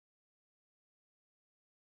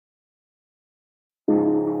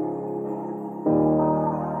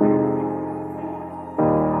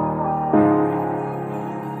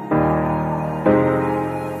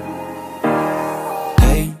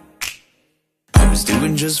was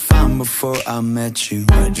doing just fine before I met you.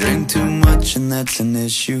 I drink too much and that's an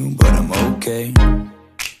issue, but I'm okay.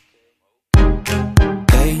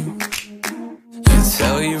 Hey, you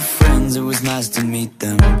tell your friends it was nice to meet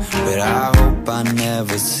them, but I hope I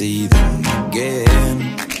never see them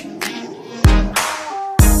again.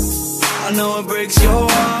 I know it breaks your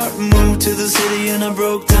heart. Moved to the city in a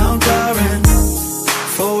broke down car, and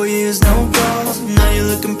 4 years no calls. Now you're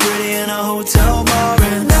looking pretty in a hotel bar,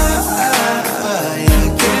 and I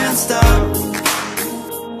can't stop.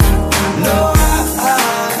 No,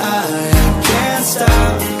 I can't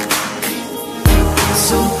stop.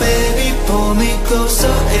 So baby, pull me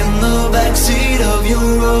closer in the backseat of your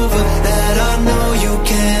Rover that I know you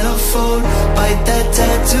can't afford. Bite that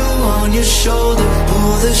tattoo on your shoulder.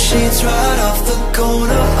 Pull the sheets right off the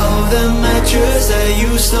corner of the mattress that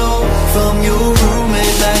you stole from your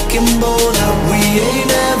roommate back in Boulder. We ain't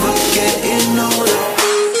never getting older.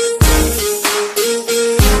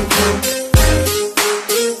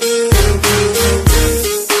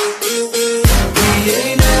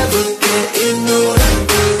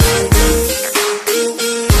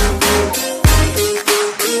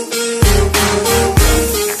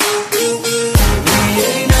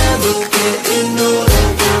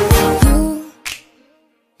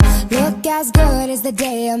 The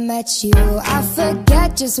day I met you, I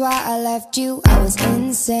forget just why I left you. I was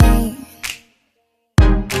insane.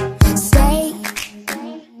 Stay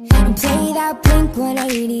and play that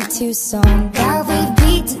Blink-182 song that we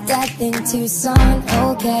beat to death in Tucson.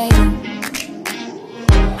 Okay,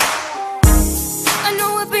 I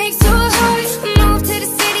know it breaks your heart. Moved to the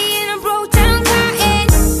city in a broke down car, and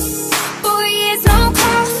 4 years no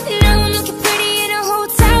call. Now I'm looking pretty in a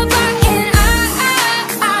hotel bar, and I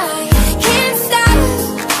can't stop.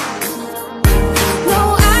 No,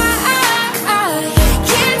 I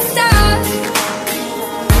can't stop.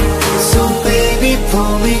 So baby,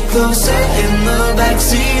 pull me closer in the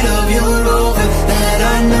backseat of your Rover that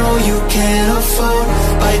I know you can't afford.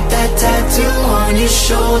 Bite that tattoo on your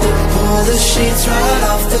shoulder. Pull the sheets right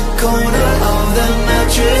off the corner of the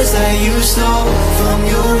mattress that you stole from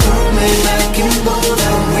your roommate back in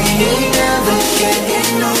Boulder. We ain't never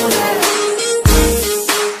getting older.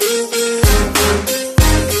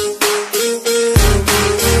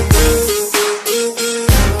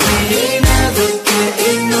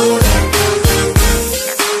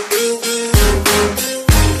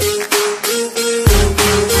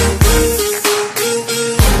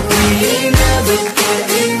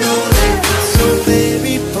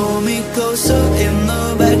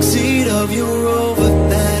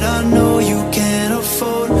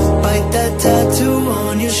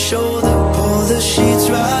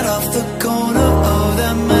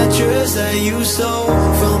 You stole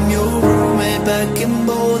from your roommate back in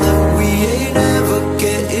Boulder. We ain't never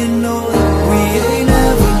getting older. We ain't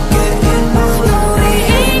never getting older. We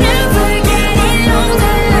ain't never getting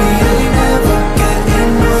older. We ain't never getting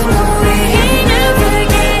older. We ain't never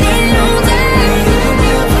getting older.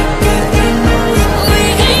 We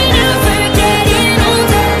ain't never getting older.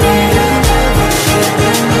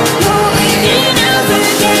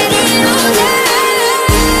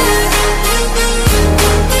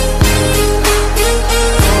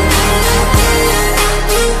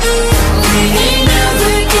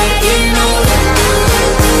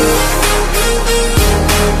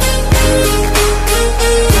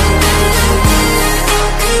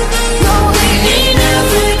 We ain't never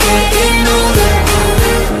getting older.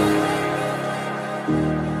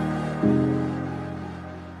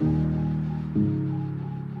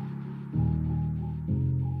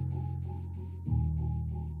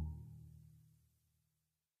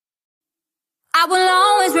 I will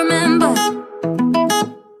always remember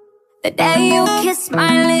the day you kissed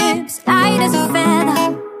my lips, light as a feather.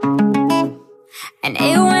 And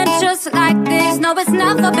it went just like this. No, it's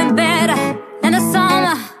never been better than the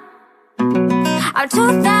summer of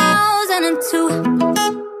 2002.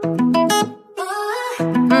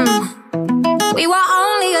 We were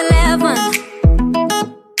only 11,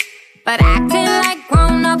 but acting like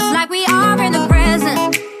grown-ups, like we are in the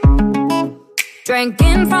present.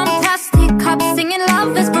 Drinking from plastic cups, singing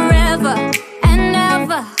love is forever and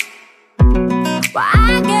ever. Well,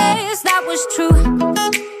 I guess that was true.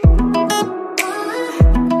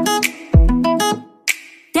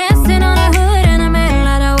 Dancing on a hood in the middle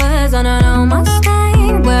of the woods on an old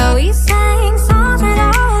Mustang, where we sang songs with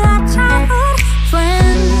all our childhood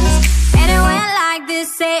friends. And it went like this,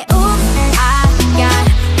 say, ooh, I got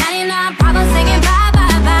 99 problems singing bye,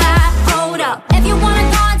 bye, bye. Hold up, if you wanna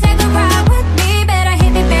go and take a ride with me, better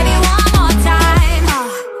hit me, baby, one more time.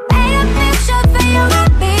 Paint a picture for you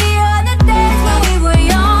and me of the days when we were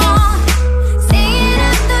young. See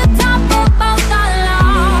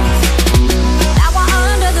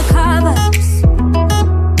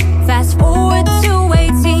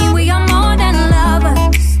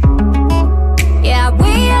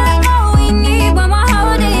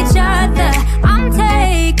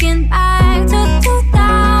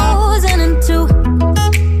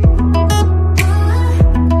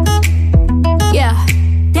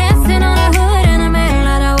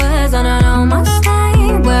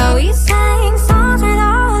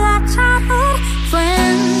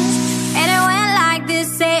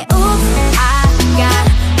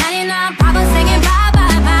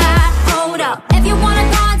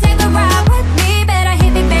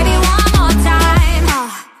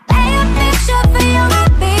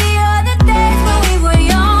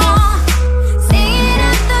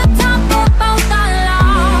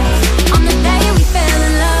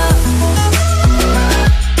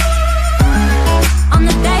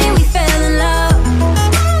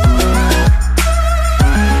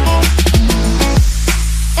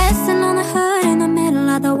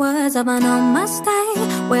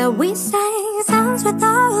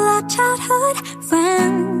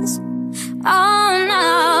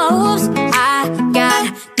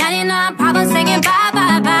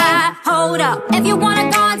If you wanna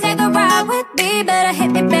go and take a ride with me, better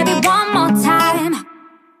hit me, baby, one more time.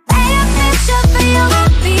 Paint a picture for you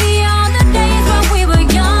and me on the days when we were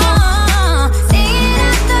young, singing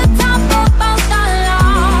at the top of both our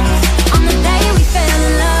lungs, on the day we fell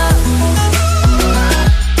in love.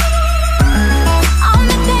 On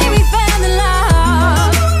the day we fell in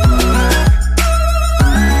love.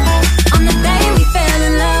 On the day we fell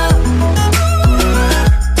in love.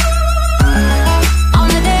 On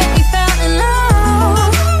the day we fell in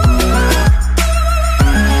love.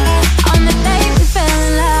 On the day we fell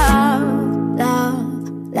in love. Love,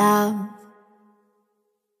 love.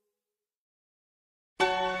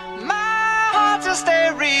 My heart's a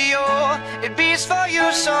stereo, it beats for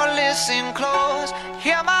you, so listen close.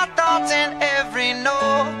 Hear my thoughts in every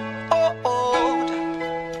note.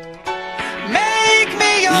 Make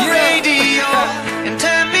me your radio and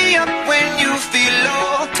turn me up when you feel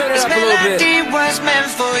low. Turn it This up a little bit. melody was meant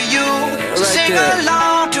for you, so right sing there.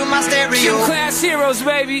 along to my stereo. Class heroes,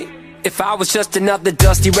 baby. If I was just another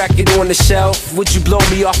dusty record on the shelf, would you blow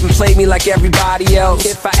me off and play me like everybody else?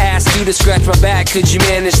 If I asked you to scratch my back, could you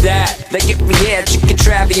manage that? Like if we had chicken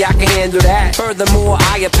Travie, I can handle that. Furthermore,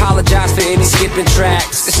 I apologize for any skipping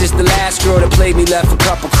tracks. This is the last girl that played me, left a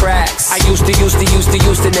couple cracks. I used to,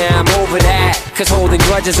 now I'm over that. Cause holding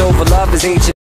grudges over love is ancient.